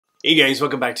Hey guys,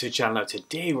 welcome back to the channel. Now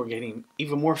today we're getting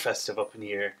even more festive up in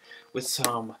here with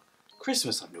some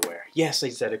Christmas underwear. Yes, I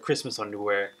said it, Christmas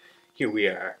underwear. Here we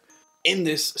are. In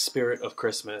this spirit of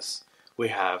Christmas, we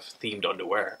have themed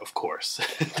underwear, of course.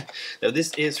 Now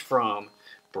this is from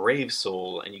Brave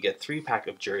Soul, and you get 3-pack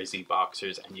of jersey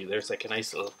boxers, and there's like a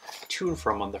nice little to and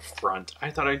from on the front.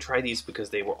 I thought I'd try these because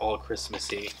they were all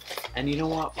Christmassy, and you know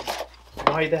what?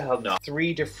 Why the hell not?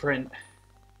 3 different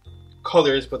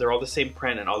colors, but they're all the same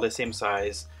print and all the same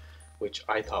size, which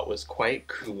I thought was quite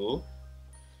cool.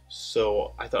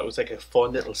 So I thought it was like a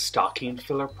fun little stocking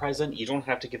filler present. You don't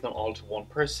have to give them all to one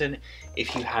person.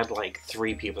 If you had like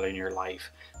 3 people in your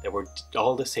life that were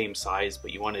all the same size,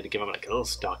 but you wanted to give them like a little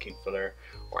stocking filler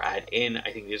or add in,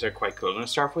 I think these are quite cool. I'm going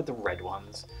to start with the red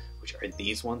ones, which are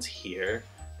these ones here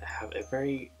that have a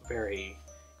very, very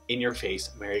in-your-face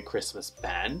Merry Christmas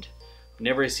band.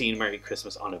 Never seen Merry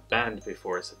Christmas on a band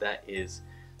before, so that is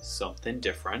something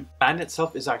different. Band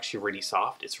itself is actually really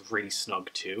soft. It's really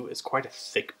snug too. It's quite a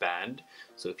thick band,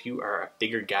 so if you are a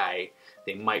bigger guy,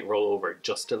 they might roll over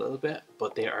just a little bit,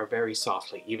 but they are very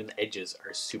soft. Like even the edges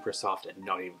are super soft and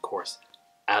not even coarse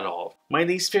at all. My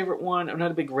least favorite one, I'm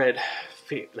not a big red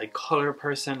like color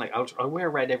person. Like I'll wear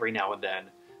red every now and then,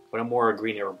 but I'm more a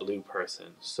green or a blue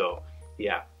person. So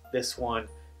yeah, this one,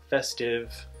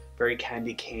 festive, very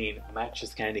candy cane,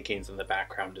 matches candy canes in the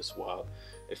background as well.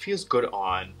 It feels good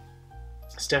on.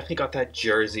 It's definitely got that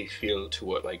jersey feel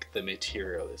to it, like the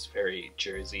material is very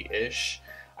jersey-ish.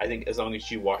 I think as long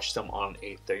as you wash them on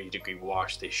a 30-degree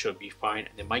wash, they should be fine.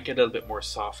 And they might get a little bit more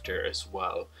softer as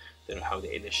well than how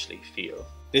they initially feel.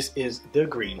 This is the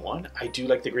green one. I do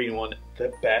like the green one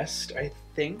the best, I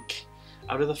think.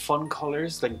 Out of the fun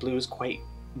colors, like blue is quite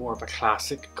more of a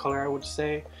classic color, I would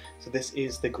say. So this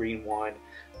is the green one.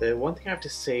 The one thing I have to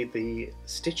say, the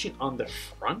stitching on the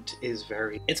front is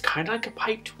it's kind of like a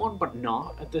piped one, but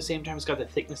not at the same time. It's got the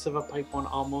thickness of a pipe one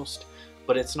almost,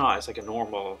 but it's not. It's like a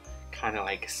normal kind of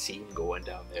like seam going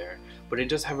down there. But it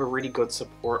does have a really good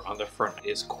support on the front.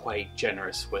 It is quite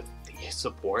generous with the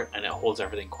support, and it holds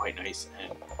everything quite nice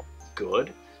and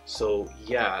good. So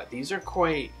yeah, these are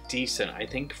quite decent. I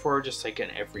think for just like an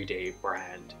everyday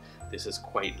brand, this is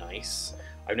quite nice.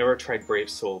 I've never tried Brave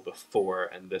Soul before,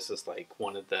 and this is like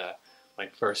one of my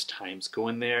first times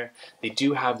going there. They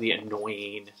do have the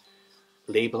annoying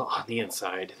label on the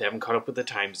inside. They haven't caught up with the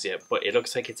times yet, but it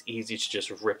looks like it's easy to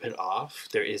just rip it off.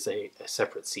 There is a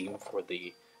separate seam for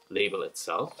the label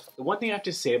itself. The one thing I have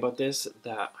to say about this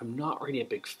that I'm not really a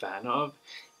big fan of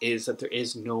is that there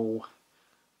is no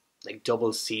like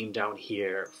double seam down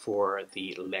here for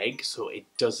the leg, so it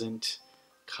doesn't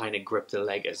kind of grip the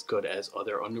leg as good as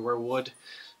other underwear would.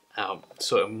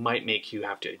 So it might make you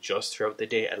have to adjust throughout the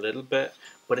day a little bit,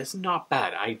 but it's not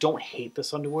bad. I don't hate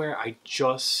this underwear. I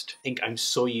just think I'm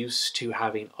so used to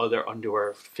having other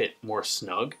underwear fit more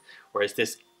snug, whereas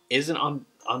this isn't on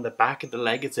the back of the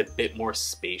leg. It's a bit more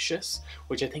spacious,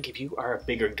 which I think if you are a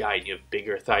bigger guy and you have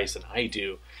bigger thighs than I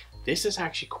do, this is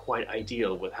actually quite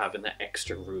ideal with having that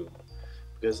extra room.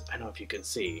 Because I don't know if you can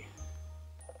see,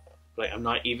 like I'm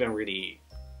not even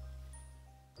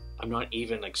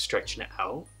like stretching it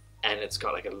out, and it's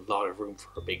got like a lot of room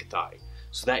for a big thigh.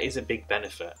 So that is a big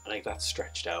benefit, and like that's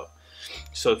stretched out.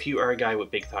 So if you are a guy with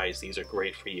big thighs, these are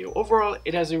great for you. Overall,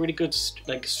 it has a really good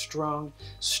like strong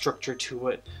structure to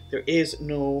it. There is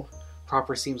no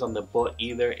proper seams on the butt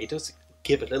either. It does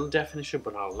give a little definition,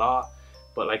 but not a lot.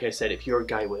 But like I said, if you're a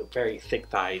guy with very thick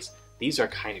thighs, these are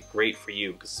kind of great for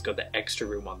you because it's got the extra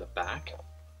room on the back.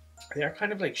 They are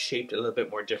kind of like shaped a little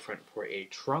bit more different for a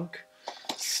trunk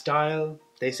style.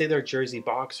 They say they're jersey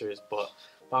boxers, but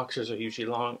boxers are usually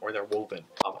long or they're woven.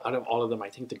 Out of all of them, I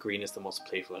think the green is the most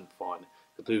playful and fun.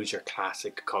 The blue is your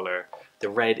classic color. The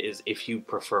red is, if you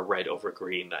prefer red over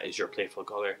green, that is your playful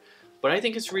color. But I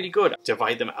think it's really good.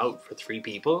 Divide them out for 3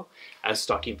 people as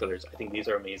stocking fillers. I think these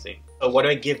are amazing. So what do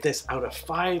I give this out of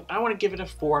 5? I want to give it a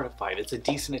 4 out of 5. It's a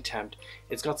decent attempt.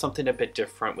 It's got something a bit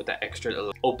different with that extra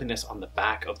little openness on the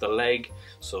back of the leg.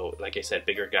 So like I said,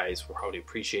 bigger guys will probably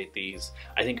appreciate these.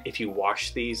 I think if you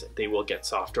wash these, they will get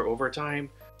softer over time.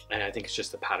 And I think it's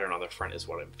just the pattern on the front is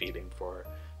what I'm feeling for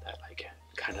that like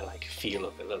kind of like feel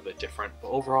of it a little bit different. But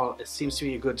overall, it seems to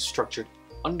be a good structured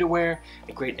underwear,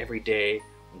 a great everyday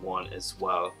one as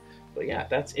well. But yeah,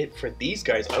 that's it for these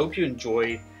guys. I hope you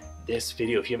enjoyed this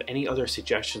video. If you have any other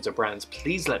suggestions of brands,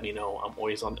 please let me know. I'm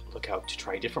always on the lookout to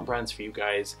try different brands for you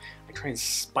guys. I try and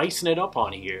spicing it up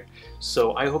on here.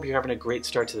 So I hope you're having a great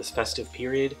start to this festive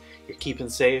period. You're keeping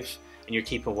safe and you're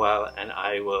keeping well, and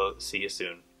I will see you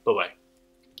soon. Bye-bye.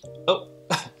 Oh,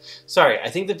 sorry, I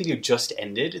think the video just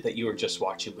ended that you were just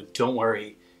watching, but don't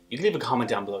worry, You can leave a comment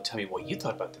down below, tell me what you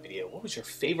thought about the video, what was your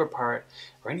favorite part,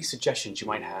 or any suggestions you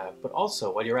might have. But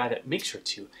also, while you're at it, make sure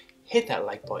to hit that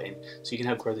like button so you can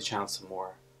help grow the channel some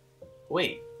more.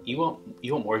 Wait, you want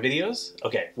more videos?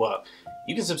 Okay, well,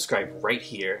 you can subscribe right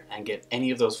here and get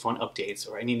any of those fun updates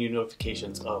or any new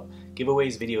notifications of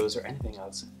giveaways, videos, or anything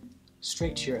else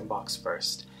straight to your inbox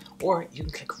first. Or you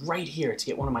can click right here to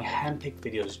get one of my hand-picked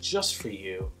videos just for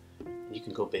you, and you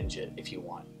can go binge it if you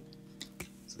want.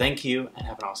 So thank you, and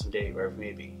have an awesome day wherever you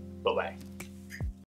may be. Bye-bye.